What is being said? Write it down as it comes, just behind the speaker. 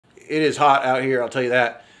It is hot out here, I'll tell you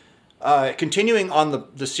that. Continuing on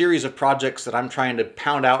the series of projects that I'm trying to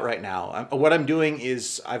pound out right now, what I'm doing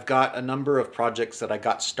is I've got a number of projects that I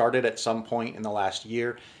got started at some point in the last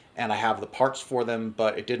year, and I have the parts for them,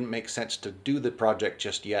 but it didn't make sense to do the project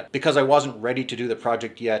just yet. Because I wasn't ready to do the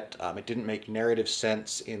project yet, it didn't make narrative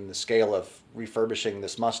sense in the scale of refurbishing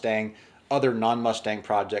this Mustang, other non-Mustang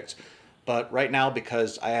projects. But right now,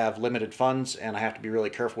 because I have limited funds and I have to be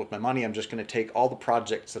really careful with my money, I'm just going to take all the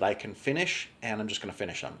projects that I can finish and I'm just going to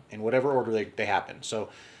finish them in whatever order they happen. So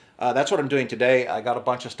that's what I'm doing today. I got a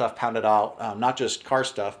bunch of stuff pounded out, not just car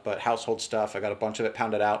stuff, but household stuff. I got a bunch of it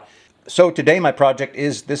pounded out. So today my project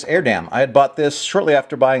is this air dam. I had bought this shortly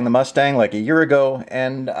after buying the Mustang like a year ago,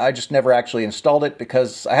 and I just never actually installed it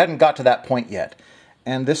because I hadn't got to that point yet.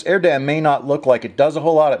 And this air dam may not look like it does a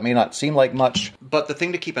whole lot, it may not seem like much, but the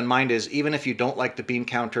thing to keep in mind is even if you don't like the bean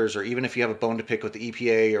counters, or even if you have a bone to pick with the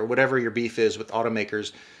EPA or whatever your beef is with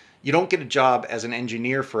automakers, you don't get a job as an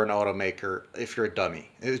engineer for an automaker if you're a dummy.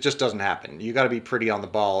 It just doesn't happen. You got to be pretty on the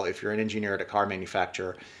ball if you're an engineer at a car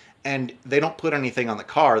manufacturer. And they don't put anything on the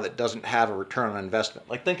car that doesn't have a return on investment.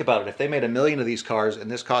 Like, think about it. If they made 1 million of these cars and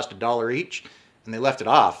this cost $1 each and they left it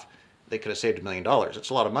off, they could have saved $1 million. It's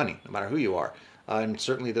a lot of money, no matter who you are. And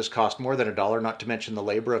certainly this cost more than $1, not to mention the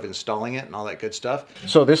labor of installing it and all that good stuff.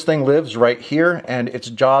 So this thing lives right here, and its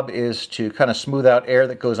job is to kind of smooth out air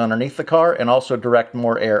that goes underneath the car and also direct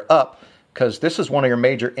more air up, because this is one of your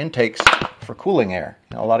major intakes for cooling air.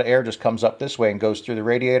 A lot of air just comes up this way and goes through the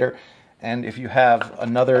radiator, and if you have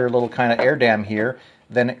another little kind of air dam here,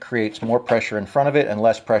 then it creates more pressure in front of it and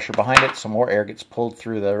less pressure behind it, so more air gets pulled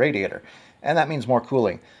through the radiator, and that means more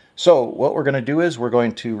cooling. So what we're going to do is we're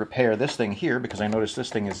going to repair this thing here, because I noticed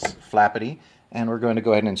this thing is flappity, and we're going to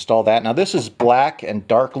go ahead and install that. Now this is black and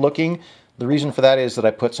dark looking. The reason for that is that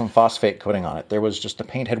I put some phosphate coating on it. There was just, the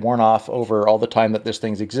paint had worn off over all the time that this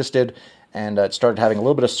thing's existed, and it started having a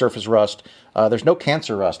little bit of surface rust. There's no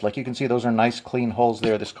cancer rust. Like you can see, those are nice clean holes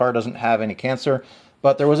there. This car doesn't have any cancer,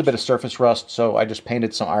 but there was a bit of surface rust, so I just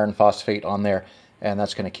painted some iron phosphate on there, and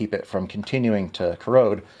that's going to keep it from continuing to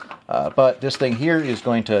corrode. But this thing here is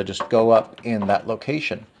going to just go up in that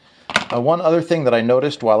location. One other thing that I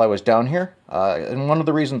noticed while I was down here, and one of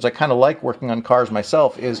the reasons I kind of like working on cars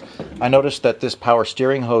myself, is I noticed that this power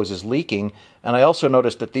steering hose is leaking, and I also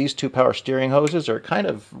noticed that these two power steering hoses are kind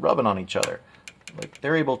of rubbing on each other. Like,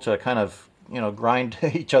 they're able to kind of, you know, grind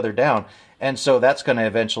each other down, and so that's going to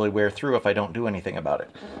eventually wear through if I don't do anything about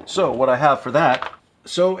it. So what I have for that,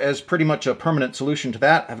 so as pretty much a permanent solution to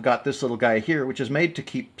that, I've got this little guy here, which is made to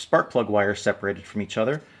keep spark plug wires separated from each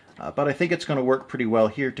other. But I think it's going to work pretty well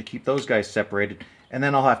here to keep those guys separated, and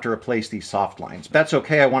then I'll have to replace these soft lines. That's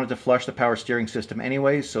okay, I wanted to flush the power steering system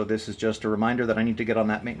anyways, so this is just a reminder that I need to get on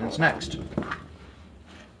that maintenance next.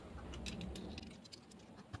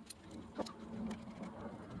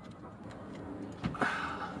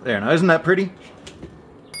 There, now isn't that pretty?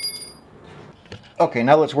 Okay,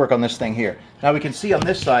 now let's work on this thing here. Now we can see on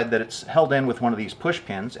this side that it's held in with one of these push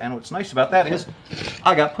pins, and what's nice about that is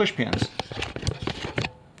I got push pins.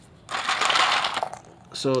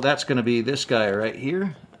 So that's going to be this guy right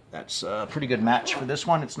here. That's a pretty good match for this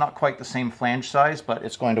one. It's not quite the same flange size, but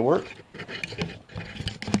it's going to work.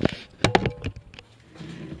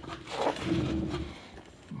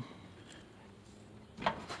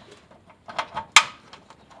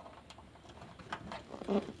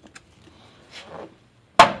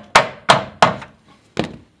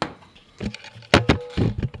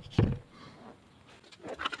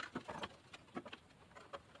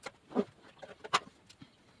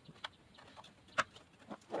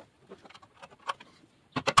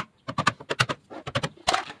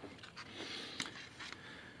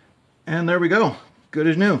 And there we go, good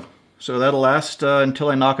as new. So that'll last until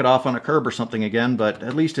I knock it off on a curb or something again, but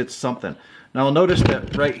at least it's something. Now I'll notice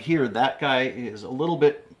that right here, that guy is a little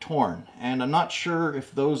bit torn, and I'm not sure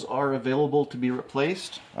if those are available to be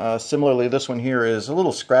replaced. Similarly, this one here is a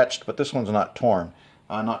little scratched, but this one's not torn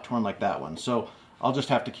like that one. So I'll just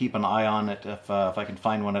have to keep an eye on it. If I can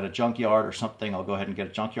find one at a junkyard or something, I'll go ahead and get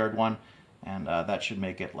a junkyard one, and that should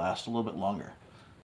make it last a little bit longer.